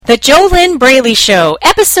The JoLynn Braley Show,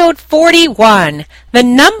 episode 41, the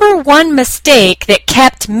number one mistake that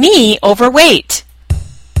kept me overweight.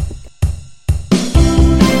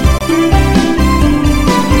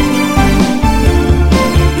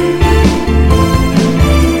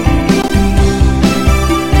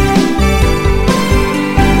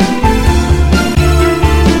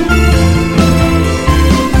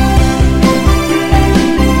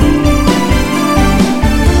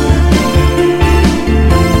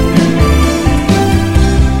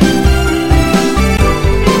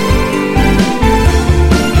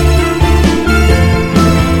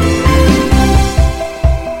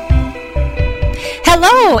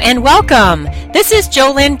 Hello and welcome. This is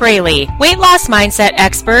JoLynn Braley, weight loss mindset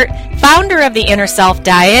expert, founder of the Inner Self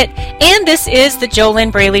Diet, and this is the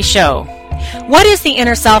JoLynn Braley Show. What is the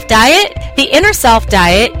Inner Self Diet? The Inner Self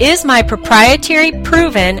Diet is my proprietary,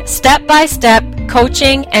 proven, step-by-step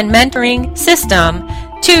coaching and mentoring system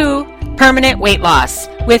to permanent weight loss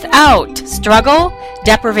without struggle,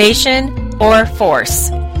 deprivation, or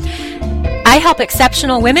force. I help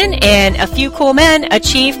exceptional women and a few cool men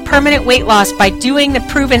achieve permanent weight loss by doing the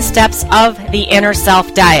proven steps of the Inner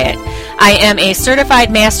Self Diet. I am a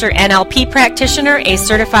certified master NLP practitioner, a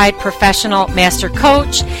certified professional master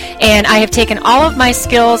coach, and I have taken all of my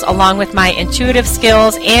skills along with my intuitive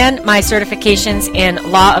skills and my certifications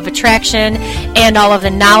in law of attraction and all of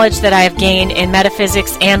the knowledge that I have gained in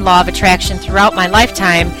metaphysics and law of attraction throughout my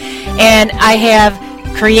lifetime. And I have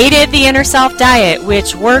created the Inner Self Diet,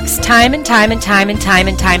 which works time and time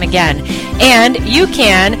again. And you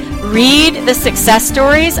can read the success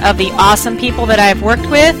stories of the awesome people that I've worked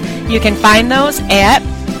with. You can find those at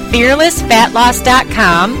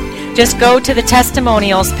fearlessfatloss.com. Just go to the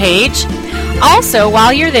testimonials page. Also,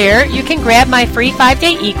 while you're there, you can grab my free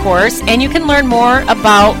 5-day e-course and you can learn more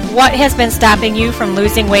about what has been stopping you from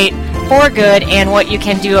losing weight for good and what you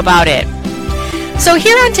can do about it. So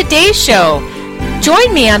here on today's show,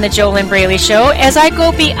 join me on the JoLynn Braley Show as I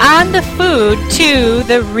go beyond the food to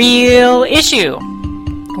the real issue.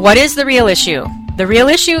 What is the real issue? The real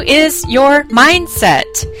issue is your mindset.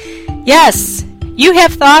 Yes, you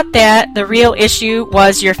have thought that the real issue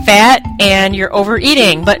was your fat and your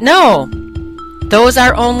overeating, but no, those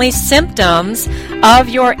are only symptoms of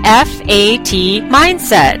your FAT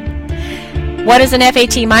mindset. What is an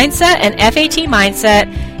FAT mindset? An FAT mindset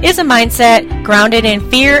is a mindset grounded in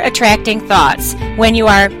fear-attracting thoughts. When you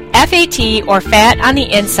are FAT or fat on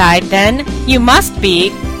the inside, then you must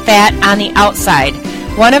be fat on the outside.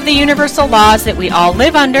 One of the universal laws that we all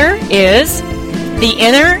live under is the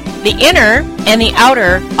inner and the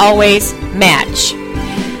outer always match.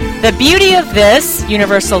 The beauty of this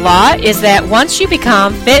universal law is that once you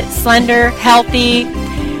become fit, slender, healthy,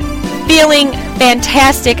 feeling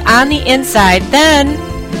fantastic on the inside, then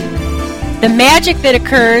the magic that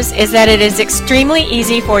occurs is that it is extremely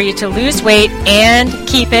easy for you to lose weight and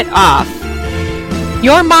keep it off.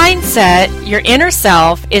 Your mindset, your inner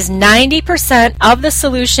self, is 90% of the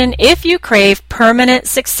solution if you crave permanent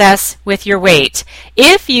success with your weight.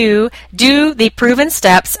 If you do the proven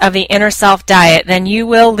steps of the Inner Self Diet, then you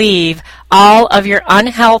will leave all of your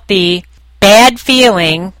unhealthy, bad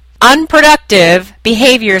feeling, unproductive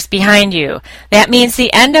behaviors behind you. That means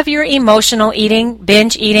the end of your emotional eating,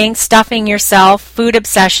 binge eating, stuffing yourself, food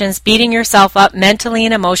obsessions, beating yourself up mentally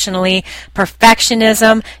and emotionally,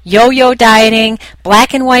 perfectionism, yo-yo dieting,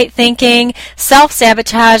 black and white thinking,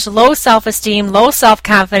 self-sabotage, low self-esteem, low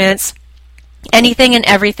self-confidence, anything and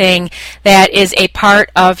everything that is a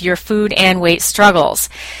part of your food and weight struggles.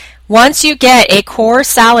 Once you get a core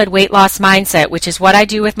solid weight loss mindset, which is what I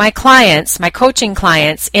do with my clients, my coaching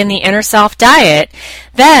clients in the Inner Self Diet,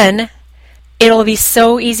 then it'll be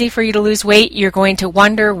so easy for you to lose weight. You're going to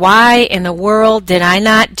wonder, why in the world did I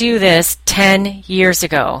not do this 10 years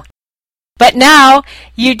ago? But now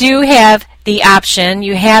you do have the option,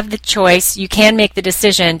 you have the choice, you can make the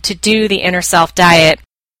decision to do the Inner Self Diet,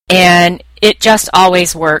 and it just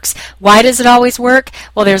always works. Why does it always work?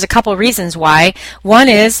 Well, there's a couple reasons why. One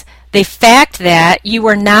is the fact that you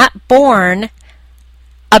were not born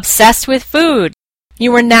obsessed with food.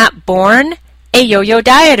 You were not born a yo-yo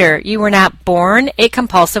dieter. You were not born a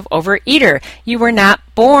compulsive overeater. You were not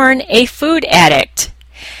born a food addict.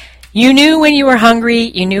 You knew when you were hungry.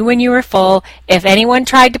 You knew when you were full. If anyone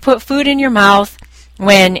tried to put food in your mouth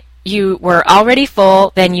when you were already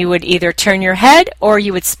full, then you would either turn your head or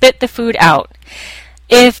you would spit the food out.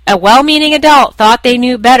 If a well-meaning adult thought they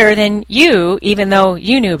knew better than you, even though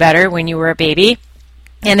you knew better when you were a baby,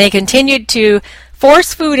 and they continued to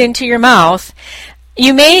force food into your mouth,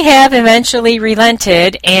 you may have eventually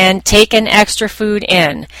relented and taken extra food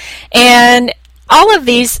in. And all of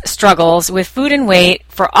these struggles with food and weight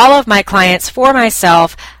for all of my clients, for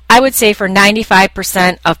myself, I would say for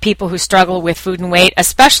 95% of people who struggle with food and weight,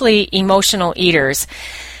 especially emotional eaters.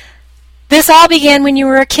 This all began when you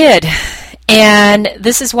were a kid, and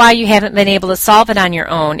this is why you haven't been able to solve it on your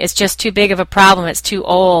own. It's just too big of a problem. It's too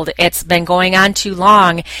old. It's been going on too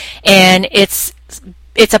long, and it's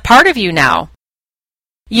a part of you now.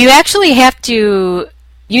 You actually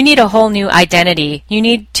you need a whole new identity. You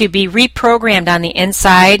need to be reprogrammed on the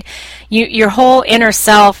inside. Your whole inner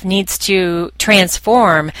self needs to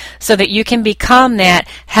transform so that you can become that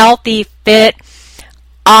healthy, fit,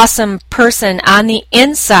 awesome person on the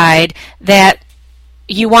inside that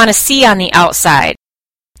you want to see on the outside.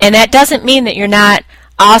 And that doesn't mean that you're not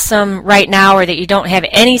awesome right now or that you don't have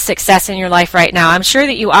any success in your life right now. I'm sure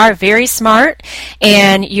that you are very smart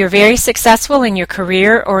and you're very successful in your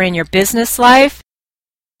career or in your business life.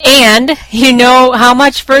 And you know how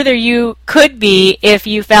much further you could be if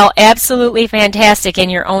you felt absolutely fantastic in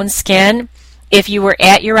your own skin, if you were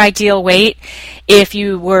at your ideal weight, if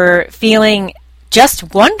you were feeling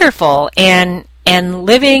just wonderful and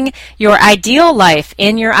living your ideal life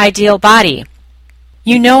in your ideal body.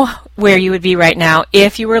 You know where you would be right now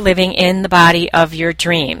if you were living in the body of your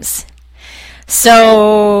dreams.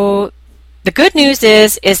 So the good news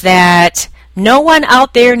is that no one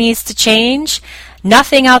out there needs to change.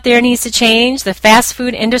 Nothing out there needs to change. The fast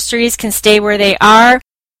food industries can stay where they are.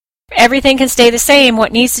 Everything can stay the same.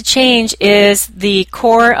 What needs to change is the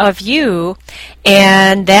core of you,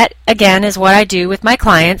 and that, again, is what I do with my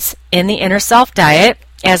clients in the Inner Self Diet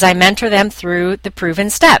as I mentor them through the proven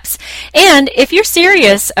steps. And if you're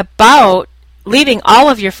serious about leaving all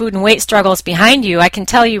of your food and weight struggles behind you, I can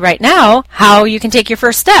tell you right now how you can take your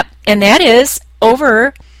first step, and that is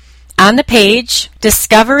over on the page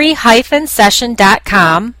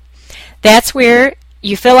discovery-session.com. That's where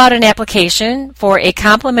you fill out an application for a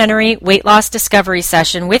complimentary weight loss discovery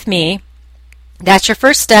session with me. That's your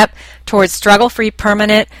first step towards struggle-free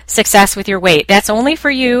permanent success with your weight. That's only for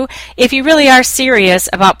you if you really are serious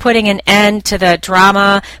about putting an end to the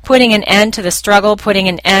drama, putting an end to the struggle, putting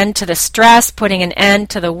an end to the stress, putting an end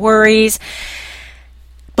to the worries.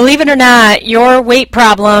 Believe it or not, your weight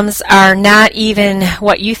problems are not even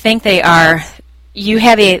what you think they are. You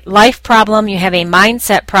have a life problem, you have a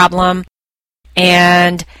mindset problem,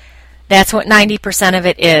 and that's what 90% of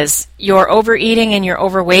it is. Your overeating and your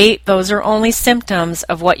overweight, those are only symptoms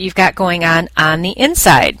of what you've got going on the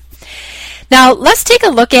inside. Now, let's take a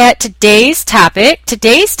look at today's topic.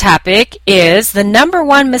 Today's topic is the number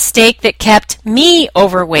one mistake that kept me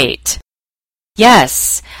overweight.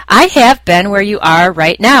 Yes, I have been where you are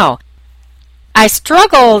right now. I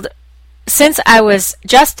struggled since I was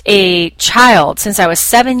just a child, since I was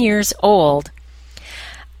 7 years old.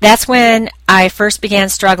 That's when I first began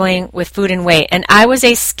struggling with food and weight. And I was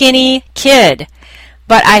a skinny kid,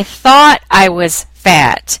 but I thought I was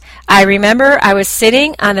fat. I remember I was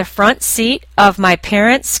sitting on the front seat of my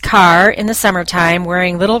parents' car in the summertime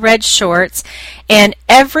wearing little red shorts, and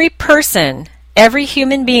every person, every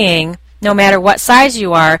human being, no matter what size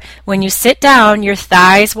you are, when you sit down, your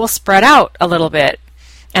thighs will spread out a little bit.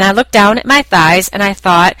 And I looked down at my thighs and I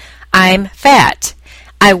thought, I'm fat.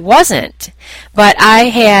 I wasn't, but I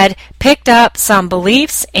had picked up some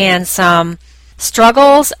beliefs and some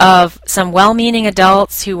struggles of some well-meaning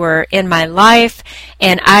adults who were in my life,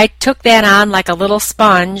 and I took that on like a little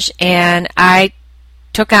sponge, and I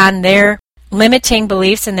took on their limiting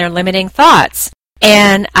beliefs and their limiting thoughts.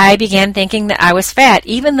 And I began thinking that I was fat,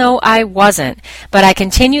 even though I wasn't. But I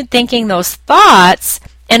continued thinking those thoughts,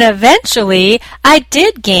 and eventually I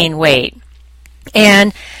did gain weight.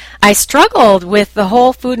 And I struggled with the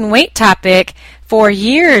whole food and weight topic for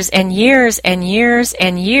years and years and years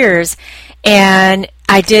and years. And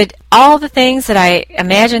I did all the things that I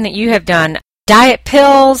imagine that you have done. Diet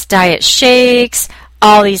pills, diet shakes,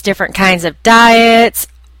 all these different kinds of diets,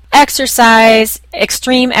 exercise,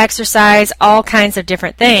 extreme exercise, all kinds of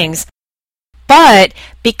different things. But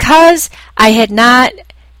because I had not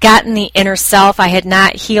gotten the inner self, I had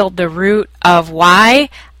not healed the root of why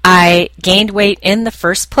I gained weight in the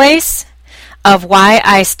first place, of why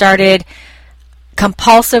I started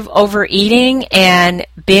compulsive overeating and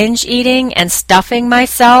binge eating and stuffing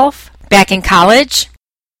myself back in college,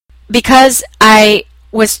 because I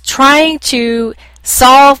was trying to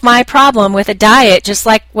solve my problem with a diet just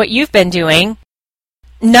like what you've been doing.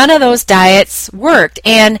 None of those diets worked,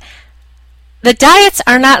 and the diets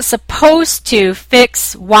are not supposed to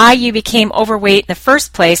fix why you became overweight in the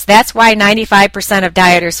first place. That's why 95% of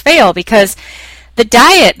dieters fail, because the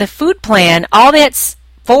diet, the food plan, all that's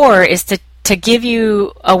for is to to give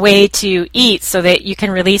you a way to eat so that you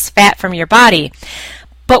can release fat from your body.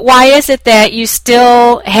 But why is it that you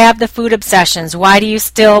still have the food obsessions? Why do you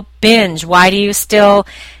still binge? Why do you still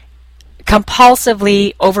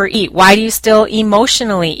compulsively overeat? Why do you still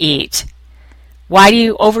emotionally eat? Why do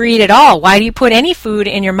you overeat at all? Why do you put any food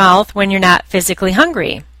in your mouth when you're not physically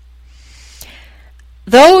hungry?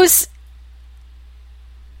 Those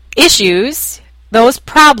issues, those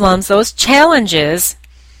problems, those challenges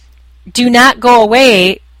do not go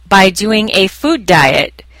away by doing a food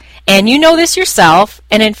diet. And you know this yourself,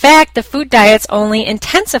 and in fact, the food diets only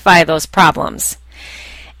intensify those problems.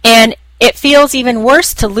 And it feels even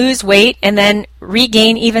worse to lose weight and then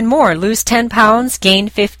regain even more. Lose 10 pounds, gain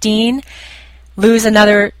 15, lose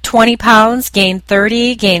another 20 pounds, gain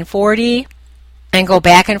 30, gain 40, and go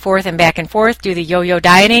back and forth, do the yo-yo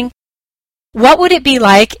dieting. What would it be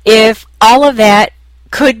like if all of that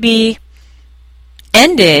could be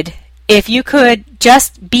ended, if you could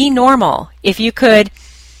just be normal, if you could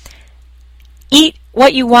eat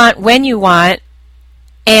what you want when you want,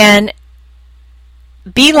 and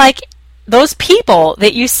be like those people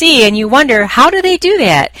that you see and you wonder, how do they do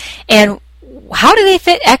that? And how do they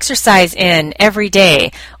fit exercise in every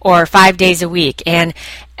day or 5 days a week? And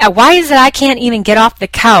why is it I can't even get off the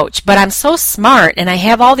couch, but I'm so smart and I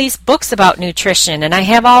have all these books about nutrition and I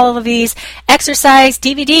have all of these exercise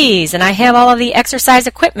DVDs and I have all of the exercise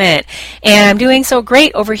equipment and I'm doing so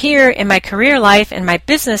great over here in my career life and my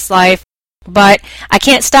business life, but I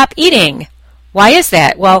can't stop eating. Why is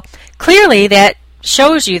that? Well, clearly that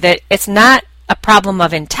shows you that it's not a problem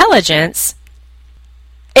of intelligence.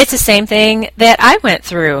 It's the same thing that I went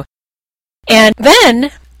through. And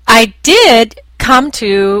then I did come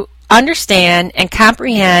to understand and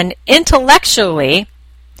comprehend intellectually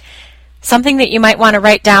something that you might want to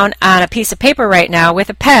write down on a piece of paper right now with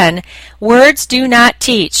a pen. Words do not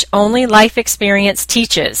teach, only life experience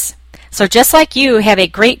teaches. So just like you have a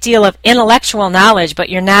great deal of intellectual knowledge, but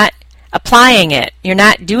you're not applying it, you're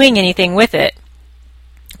not doing anything with it,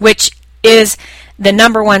 which is the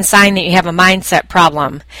number one sign that you have a mindset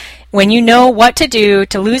problem. When you know what to do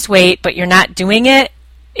to lose weight, but you're not doing it,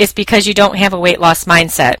 it's because you don't have a weight loss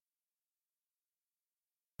mindset.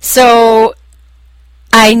 So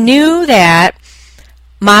I knew that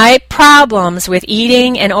my problems with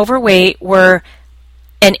eating and overweight were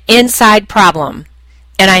an inside problem.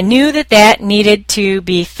 And I knew that that needed to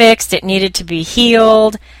be fixed, it needed to be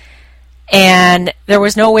healed, and there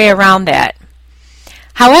was no way around that.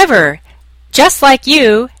 However, just like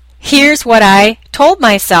you, here's what I told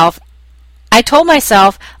myself. I told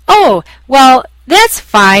myself, oh, well, that's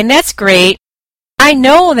fine, that's great. I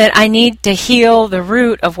know that I need to heal the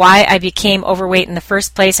root of why I became overweight in the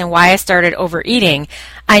first place and why I started overeating.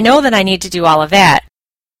 I know that I need to do all of that.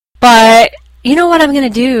 But you know what I'm going to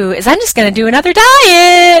do is I'm just going to do another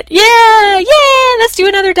diet. Yeah, let's do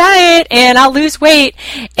another diet and I'll lose weight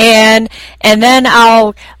and then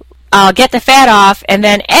I'll get the fat off, and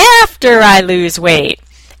then after I lose weight,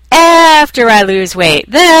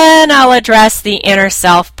 then I'll address the inner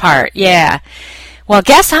self part. Yeah. Well,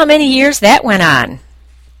 guess how many years that went on?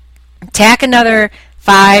 Tack another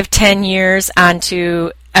 5-10 years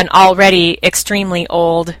onto an already extremely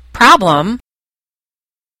old problem.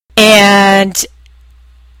 And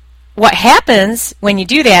what happens when you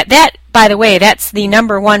do that, by the way, that's the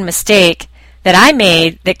number one mistake that I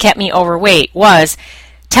made that kept me overweight, was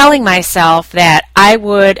telling myself that I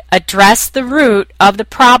would address the root of the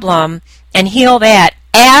problem and heal that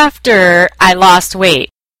after I lost weight.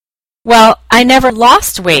 Well, I never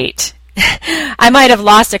lost weight. I might have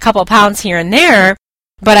lost a couple pounds here and there,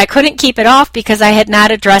 but I couldn't keep it off because I had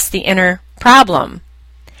not addressed the inner problem.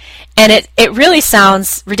 And it really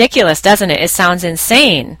sounds ridiculous, doesn't it? It sounds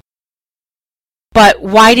insane. But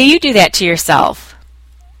why do you do that to yourself?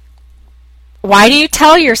 Why do you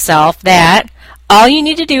tell yourself that all you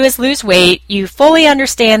need to do is lose weight? You fully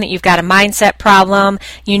understand that you've got a mindset problem.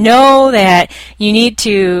 You know that you need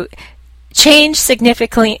to change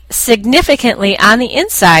significantly on the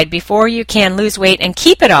inside before you can lose weight and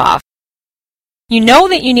keep it off. You know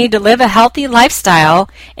that you need to live a healthy lifestyle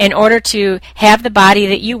in order to have the body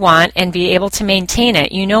that you want and be able to maintain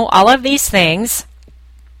it. You know all of these things,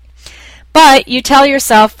 but you tell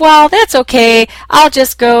yourself, well, that's okay. I'll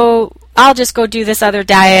just go do this other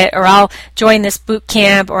diet, or I'll join this boot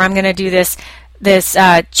camp, or I'm going to do this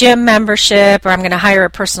gym membership, or I'm going to hire a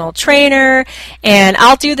personal trainer, and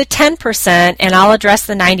I'll do the 10% and I'll address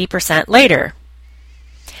the 90% later.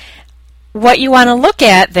 What you want to look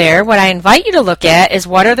at there, what I invite you to look at, is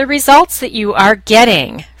what are the results that you are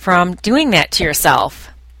getting from doing that to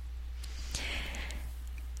yourself.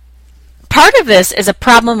 part of this is a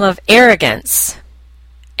problem of arrogance.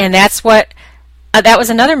 And that's what, that was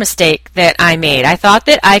another mistake that I made. I thought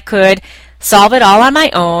that I could solve it all on my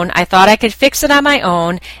own. I thought I could fix it on my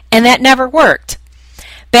own, and that never worked.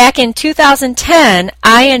 Back in 2010,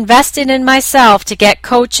 I invested in myself to get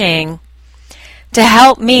coaching to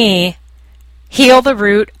help me heal the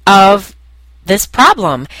root of this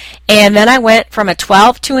problem. And then I went from a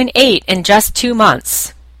 12 to an 8 in just 2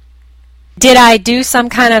 months. Did I do some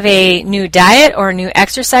kind of a new diet or a new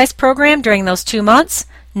exercise program during those 2 months?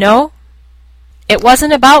 No. It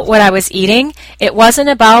wasn't about what I was eating. It wasn't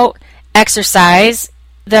about exercise.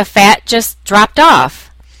 The fat just dropped off.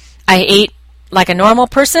 I ate like a normal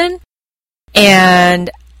person, and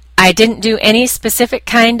I didn't do any specific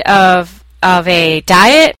kind of a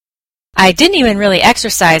diet. I didn't even really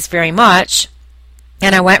exercise very much,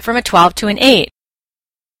 and I went from a 12 to an 8.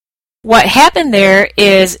 What happened there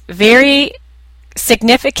is very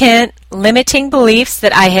significant limiting beliefs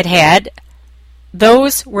that I had had.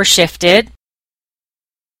 Those were shifted,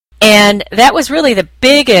 and that was really the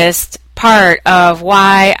biggest part of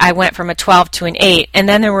why I went from a 12 to an 8. And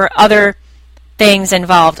then there were other things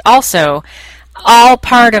involved also, all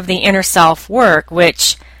part of the inner self work,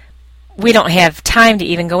 which we don't have time to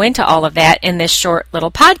even go into all of that in this short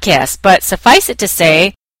little podcast. But suffice it to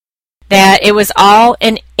say that it was all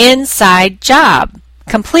an inside job,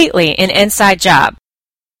 completely an inside job.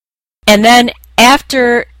 And then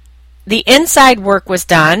after the inside work was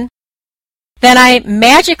done, then I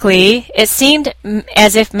magically, it seemed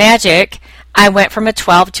as if magic, I went from a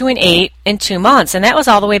 12 to an 8 in 2 months, and that was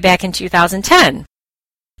all the way back in 2010.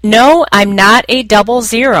 No, I'm not a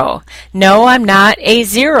 00. No, I'm not a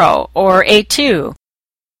 0 or a 2.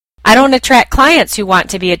 I don't attract clients who want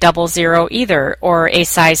to be a 00 either, or a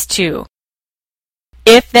size 2.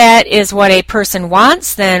 If that is what a person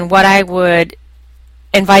wants, then what I would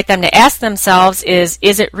invite them to ask themselves is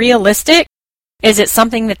it realistic? Is it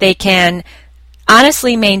something that they can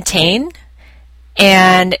honestly maintain?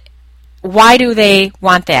 And why do they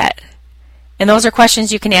want that? And those are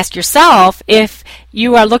questions you can ask yourself if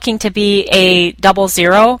you are looking to be a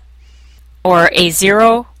 00 or a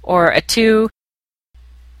 0 or a 2.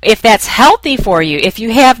 If that's healthy for you, if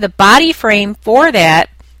you have the body frame for that,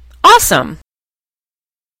 awesome.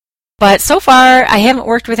 But so far, I haven't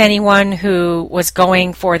worked with anyone who was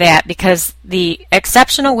going for that, because the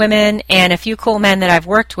exceptional women and a few cool men that I've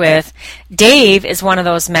worked with, Dave is one of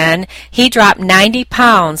those men. He dropped 90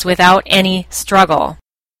 pounds without any struggle.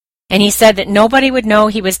 And he said that nobody would know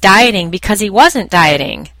he was dieting because he wasn't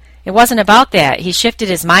dieting. It wasn't about that. He shifted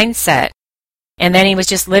his mindset. And then he was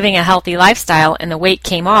just living a healthy lifestyle, and the weight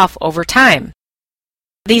came off over time.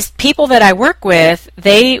 These people that I work with,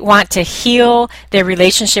 they want to heal their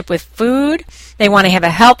relationship with food. They want to have a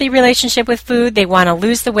healthy relationship with food. They want to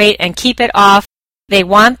lose the weight and keep it off. They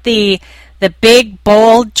want the big,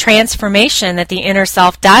 bold transformation that the inner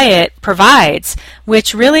self diet provides,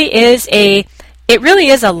 which really is a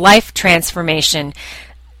life transformation.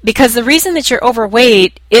 Because the reason that you're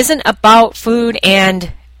overweight isn't about food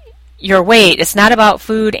and your weight. It's not about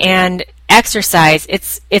food and exercise.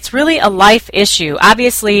 It's really a life issue.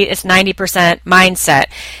 Obviously, it's 90% mindset.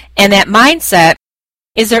 And that mindset,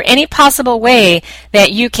 is there any possible way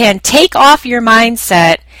that you can take off your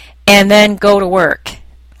mindset and then go to work?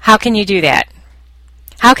 How can you do that?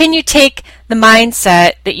 How can you take the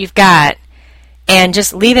mindset that you've got and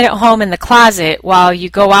just leave it at home in the closet while you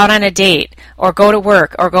go out on a date, or go to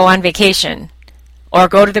work, or go on vacation, or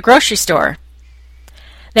go to the grocery store?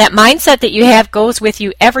 That mindset that you have goes with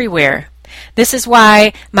you everywhere. This is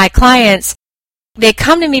why my clients, they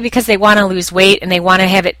come to me because they want to lose weight and they want to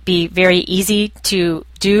have it be very easy to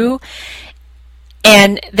do.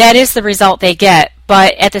 And that is the result they get.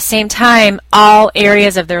 But at the same time, all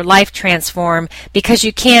areas of their life transform, because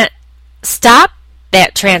you can't stop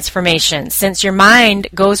that transformation, since your mind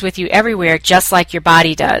goes with you everywhere, just like your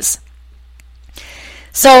body does.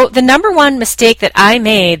 So the number one mistake that I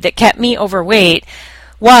made that kept me overweight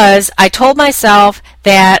was I told myself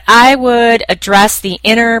that I would address the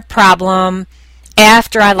inner problem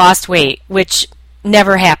after I lost weight, which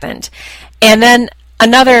never happened. And then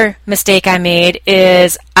another mistake I made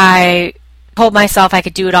is I told myself I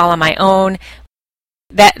could do it all on my own.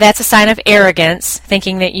 That's a sign of arrogance,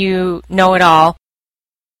 thinking that you know it all.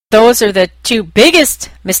 Those are the two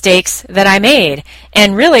biggest mistakes that I made.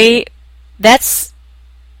 And really, that's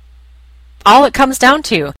all it comes down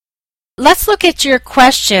to. Let's look at your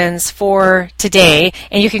questions for today,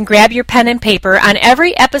 and you can grab your pen and paper. On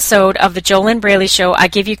every episode of the JoLynn Braley Show, I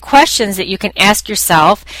give you questions that you can ask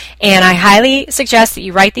yourself, and I highly suggest that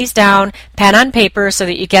you write these down, pen on paper, so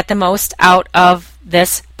that you get the most out of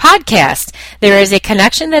this podcast. There is a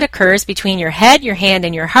connection that occurs between your head, your hand,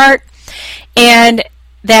 and your heart, and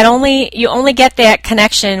you only get that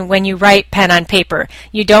connection when you write pen on paper.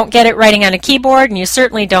 You don't get it writing on a keyboard, and you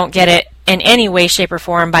certainly don't get it in any way, shape, or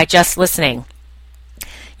form by just listening.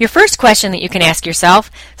 Your first question that you can ask yourself,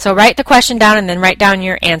 so write the question down and then write down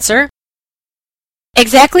your answer.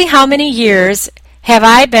 Exactly how many years have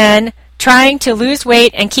I been trying to lose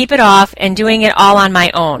weight and keep it off and doing it all on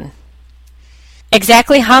my own?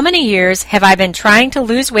 Exactly how many years have I been trying to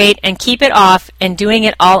lose weight and keep it off and doing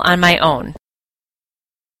it all on my own?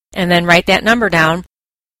 And then write that number down.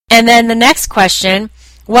 And then the next question,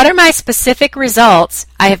 what are my specific results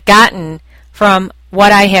I have gotten from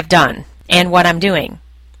what I have done and what I'm doing?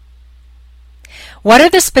 What are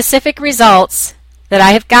the specific results that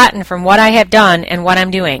I have gotten from what I have done and what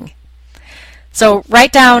I'm doing? So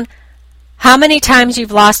write down how many times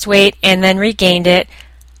you've lost weight and then regained it,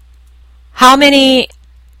 how many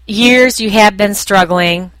years you have been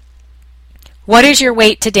struggling, what is your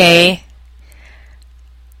weight today,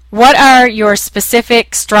 what are your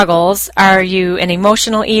specific struggles? Are you an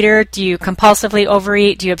emotional eater? Do you compulsively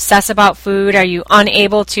overeat? Do you obsess about food? Are you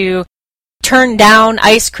unable to turn down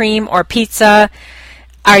ice cream or pizza?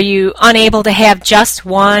 Are you unable to have just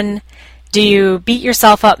one? Do you beat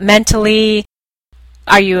yourself up mentally?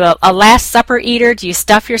 Are you a Last Supper eater? Do you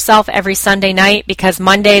stuff yourself every Sunday night because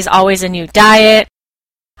Monday is always a new diet?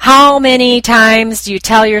 How many times do you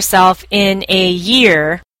tell yourself in a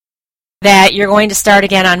year that you're going to start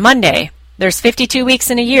again on Monday? There's 52 weeks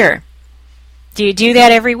in a year. Do you do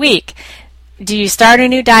that every week? Do you start a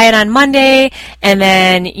new diet on Monday and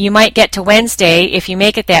then you might get to Wednesday if you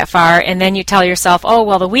make it that far, and then you tell yourself, oh,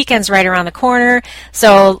 well, the weekend's right around the corner,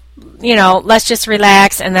 so, let's just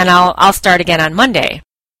relax and then I'll start again on Monday.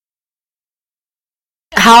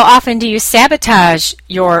 How often do you sabotage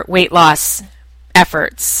your weight loss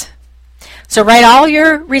efforts? So write all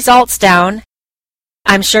your results down.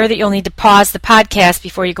 I'm sure that you'll need to pause the podcast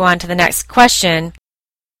before you go on to the next question.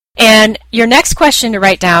 And your next question to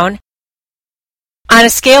write down, on a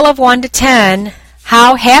scale of 1 to 10,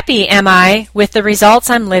 how happy am I with the results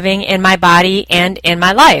I'm living in my body and in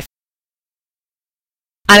my life?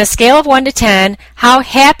 On a scale of 1 to 10, how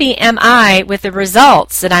happy am I with the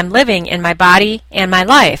results that I'm living in my body and my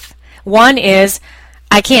life? 1 is,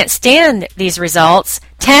 I can't stand these results.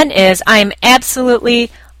 10 is, I am absolutely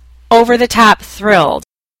over the top thrilled.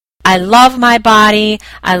 I love my body.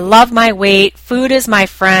 I love my weight. Food is my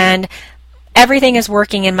friend. Everything is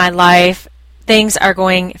working in my life. Things are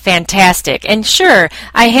going fantastic. And sure,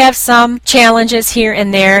 I have some challenges here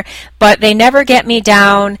and there, but they never get me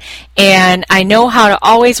down, and I know how to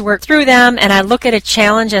always work through them, and I look at a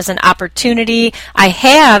challenge as an opportunity. I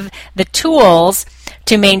have the tools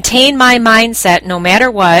to maintain my mindset no matter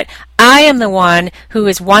what. I am the one who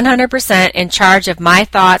is 100% in charge of my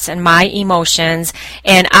thoughts and my emotions,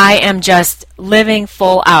 and I am just living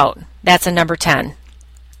full out. That's a number 10.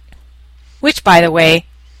 Which, by the way,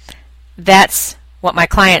 that's what my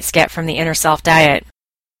clients get from the Inner Self Diet.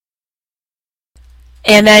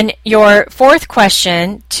 And then your fourth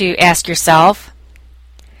question to ask yourself,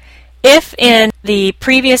 if in the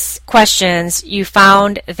previous questions you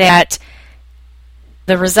found that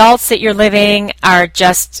the results that you're living are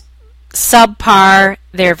just subpar,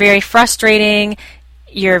 they're very frustrating,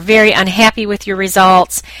 you're very unhappy with your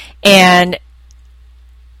results, and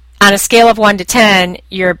on a scale of 1 to 10,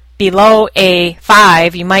 you're below a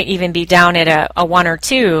 5, you might even be down at a 1 or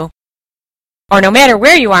 2, or no matter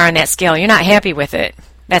where you are on that scale, you're not happy with it.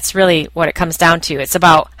 That's really what it comes down to. It's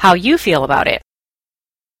about how you feel about it.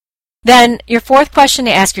 Then your fourth question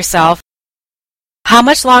to ask yourself, how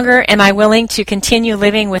much longer am I willing to continue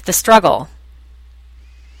living with the struggle?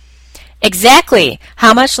 Exactly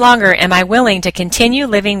how much longer am I willing to continue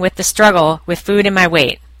living with the struggle with food and my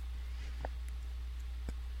weight?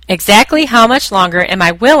 Exactly how much longer am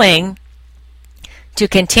I willing to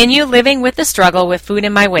continue living with the struggle with food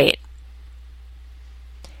and my weight?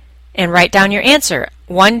 And write down your answer.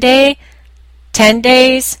 1 day, 10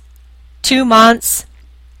 days, 2 months,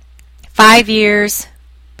 5 years,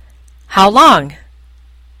 how long?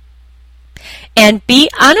 And be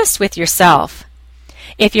honest with yourself.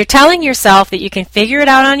 If you're telling yourself that you can figure it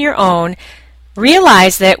out on your own,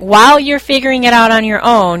 realize that while you're figuring it out on your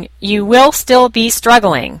own, you will still be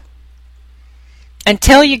struggling.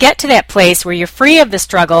 Until you get to that place where you're free of the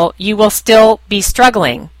struggle, you will still be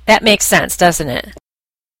struggling. That makes sense, doesn't it?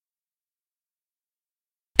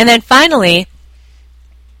 And then finally,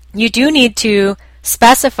 you do need to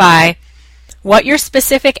specify what your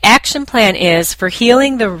specific action plan is for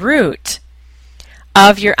healing the root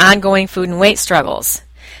of your ongoing food and weight struggles.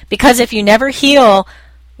 Because if you never heal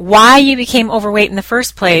why you became overweight in the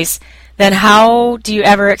first place, then how do you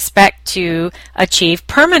ever expect to achieve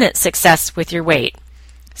permanent success with your weight?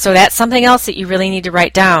 So that's something else that you really need to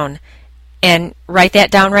write down. And write that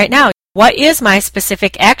down right now. What is my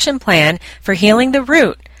specific action plan for healing the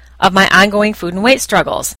root of my ongoing food and weight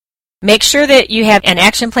struggles? Make sure that you have an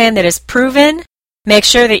action plan that is proven. Make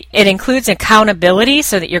sure that it includes accountability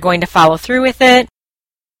so that you're going to follow through with it.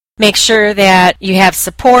 Make sure that you have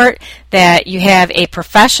support, that you have a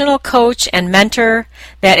professional coach and mentor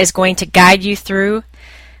that is going to guide you through,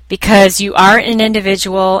 because you are an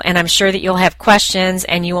individual, and I'm sure that you'll have questions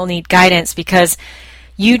and you will need guidance, because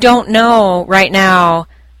you don't know right now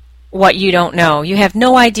what you don't know. You have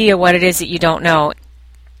no idea what it is that you don't know.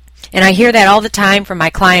 And I hear that all the time from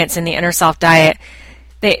my clients in the Inner Self Diet.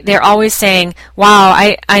 They're always saying,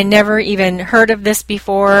 wow, I never even heard of this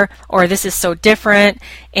before, or this is so different.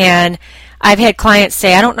 And I've had clients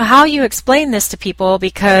say, I don't know how you explain this to people,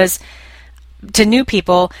 to new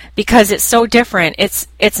people, because it's so different.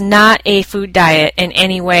 It's not a food diet in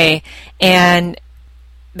any way. And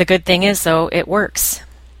the good thing is, though, it works.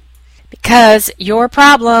 Because your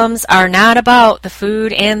problems are not about the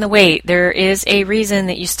food and the weight. There is a reason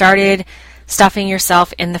that you started stuffing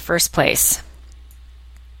yourself in the first place.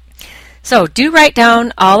 So do write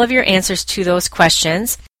down all of your answers to those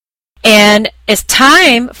questions. And it's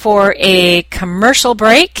time for a commercial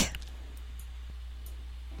break.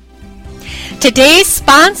 Today's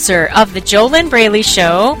sponsor of the JoLynn Braley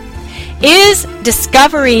Show is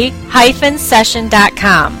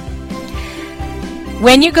discovery-session.com.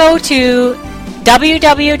 When you go to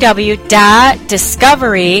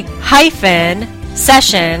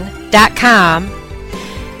www.discovery-session.com,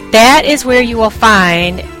 that is where you will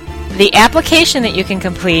find the application that you can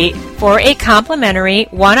complete for a complimentary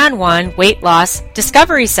one-on-one weight loss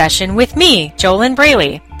discovery session with me, JoLynn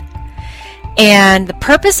Braley. And the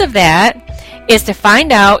purpose of that is to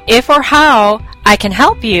find out if or how I can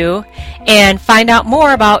help you and find out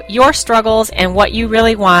more about your struggles and what you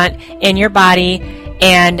really want in your body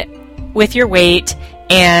and with your weight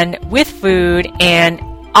and with food, and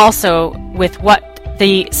also with what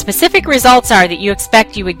the specific results are that you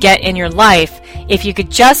expect you would get in your life if you could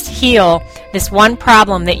just heal this one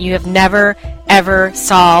problem that you have never, ever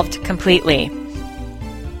solved completely.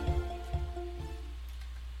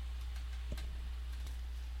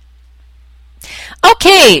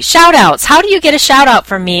 Okay, shout outs. How do you get a shout out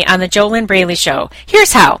from me on the JoLynn Braley Show?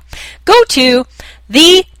 Here's how. Go to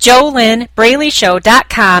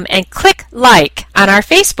thejolynnbraleyshow.com and click like on our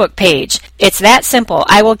Facebook page. It's that simple.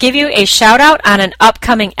 I will give you a shout out on an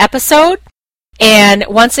upcoming episode. And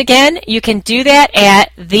once again, you can do that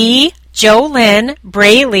at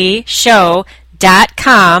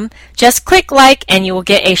thejolynnbraleyshow.com. Just click like and you will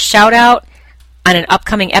get a shout out on an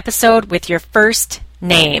upcoming episode with your first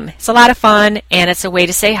name. It's a lot of fun, and it's a way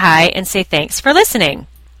to say hi and say thanks for listening.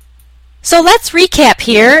 So let's recap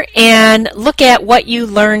here and look at what you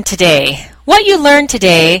learned today. What you learned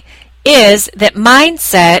today is that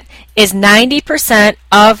mindset is 90%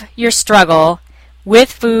 of your struggle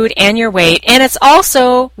with food and your weight, and it's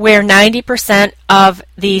also where 90% of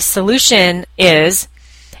the solution is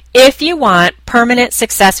if you want permanent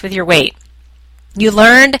success with your weight. You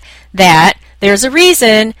learned that there's a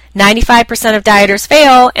reason 95% of dieters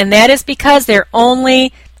fail, and that is because they're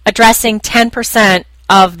only addressing 10%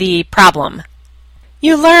 of the problem.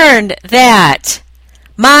 You learned that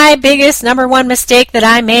my biggest number one mistake that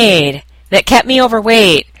I made that kept me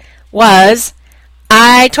overweight was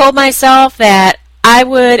I told myself that I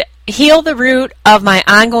would heal the root of my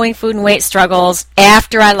ongoing food and weight struggles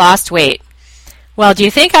after I lost weight. Well, do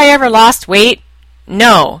you think I ever lost weight?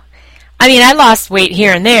 No. I mean, I lost weight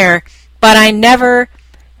here and there, but I never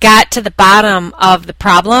got to the bottom of the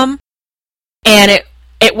problem. And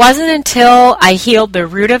it wasn't until I healed the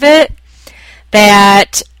root of it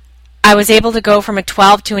that I was able to go from a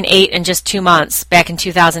 12 to an 8 in just 2 months back in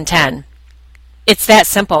 2010. It's that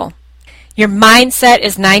simple. Your mindset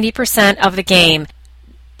is 90% of the game.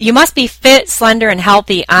 You must be fit, slender, and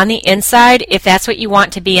healthy on the inside if that's what you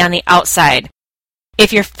want to be on the outside.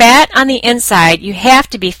 If you're fat on the inside, you have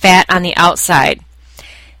to be fat on the outside.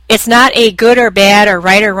 It's not a good or bad or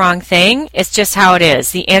right or wrong thing. It's just how it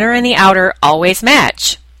is. The inner and the outer always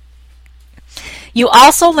match. You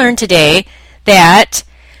also learned today that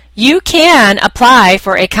you can apply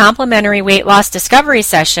for a complimentary weight loss discovery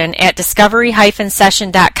session at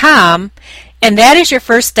discovery-session.com, and that is your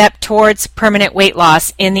first step towards permanent weight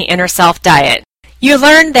loss in the Inner Self Diet. You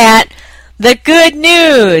learned that the good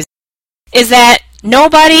news is that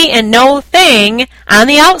nobody and no thing on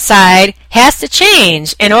the outside has to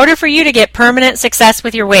change in order for you to get permanent success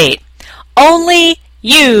with your weight. Only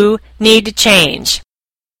You need to change.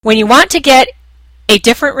 When you want to get a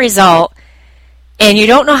different result and you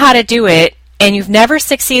don't know how to do it and you've never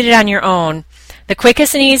succeeded on your own, the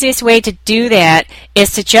quickest and easiest way to do that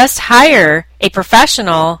is to just hire a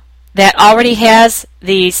professional that already has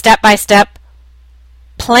the step-by-step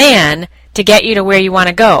plan to get you to where you want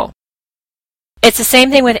to go. It's the same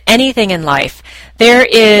thing with anything in life. There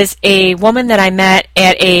is a woman that I met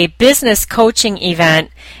at a business coaching event,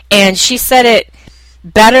 and she said it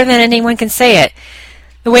better than anyone can say it.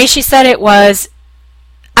 The way she said it was,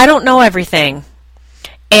 I don't know everything.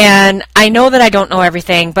 And I know that I don't know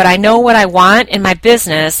everything, but I know what I want in my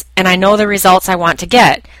business, and I know the results I want to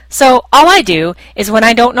get. So all I do is when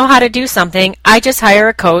I don't know how to do something, I just hire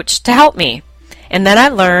a coach to help me. And then I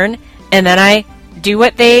learn, and then I do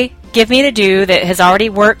what they give me to do that has already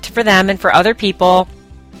worked for them and for other people,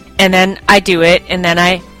 and then I do it, and then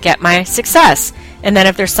I get my success. And then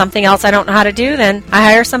if there's something else I don't know how to do, then I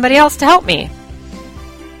hire somebody else to help me.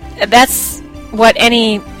 That's what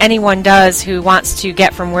anyone does who wants to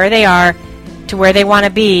get from where they are to where they want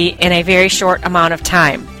to be in a very short amount of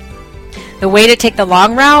time. The way to take the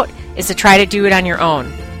long route is to try to do it on your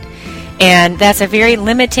own. And that's a very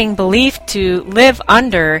limiting belief to live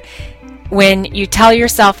under when you tell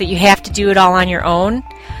yourself that you have to do it all on your own,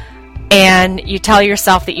 and you tell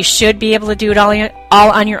yourself that you should be able to do it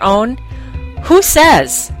all on your own. Who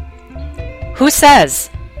says? Who says?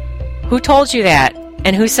 Who told you that?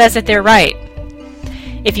 And who says that they're right?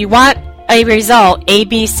 If you want a result,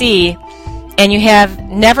 ABC, and you have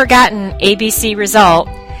never gotten ABC result,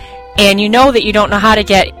 and you know that you don't know how to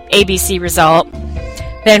get ABC result,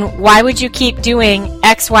 then why would you keep doing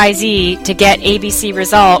XYZ to get ABC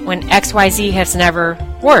result when XYZ has never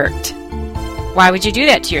worked? Why would you do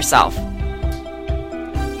that to yourself?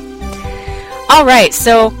 Alright,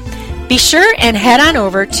 so be sure and head on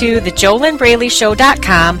over to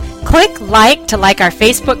thejoelynbraleyshow.com. Click like to like our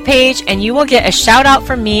Facebook page, and you will get a shout out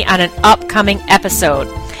from me on an upcoming episode.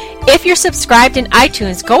 If you're subscribed in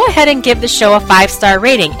iTunes, go ahead and give the show a 5-star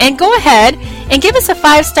rating, and go ahead and give us a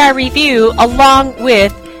 5-star review along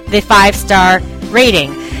with the 5-star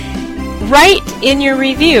rating. Write in your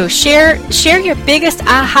review, share your biggest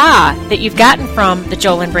aha that you've gotten from the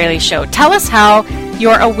Joel and Braley Show. Tell us how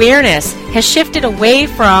your awareness has shifted away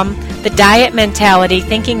from the diet mentality,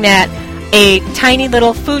 thinking that a tiny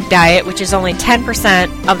little food diet, which is only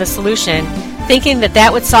 10% of the solution, thinking that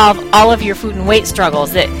that would solve all of your food and weight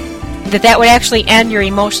struggles, that would actually end your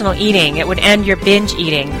emotional eating, it would end your binge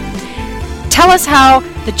eating. Tell us how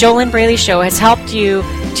the Joel and Braley Show has helped you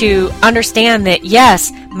to understand that, yes,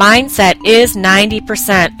 mindset is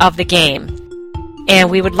 90% of the game. And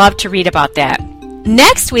we would love to read about that.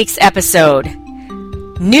 Next week's episode,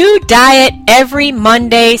 New Diet Every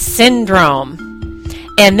Monday Syndrome.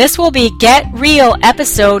 And this will be Get Real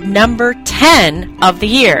episode number 10 of the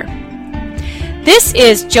year. This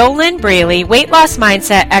is Joelyn Braley, weight loss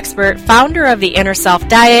mindset expert, founder of the Inner Self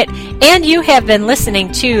Diet, and you have been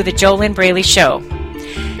listening to The Joelyn Braley Show.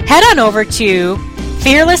 Head on over to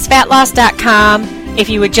fearlessfatloss.com if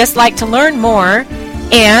you would just like to learn more,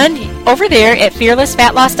 and over there at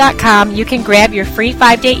fearlessfatloss.com you can grab your free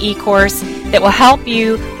 5-day e-course that will help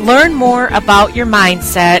you learn more about your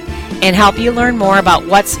mindset and help you learn more about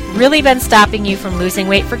what's really been stopping you from losing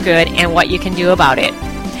weight for good and what you can do about it.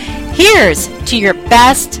 Here's to your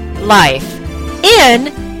best life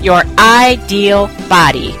in your ideal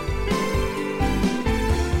body.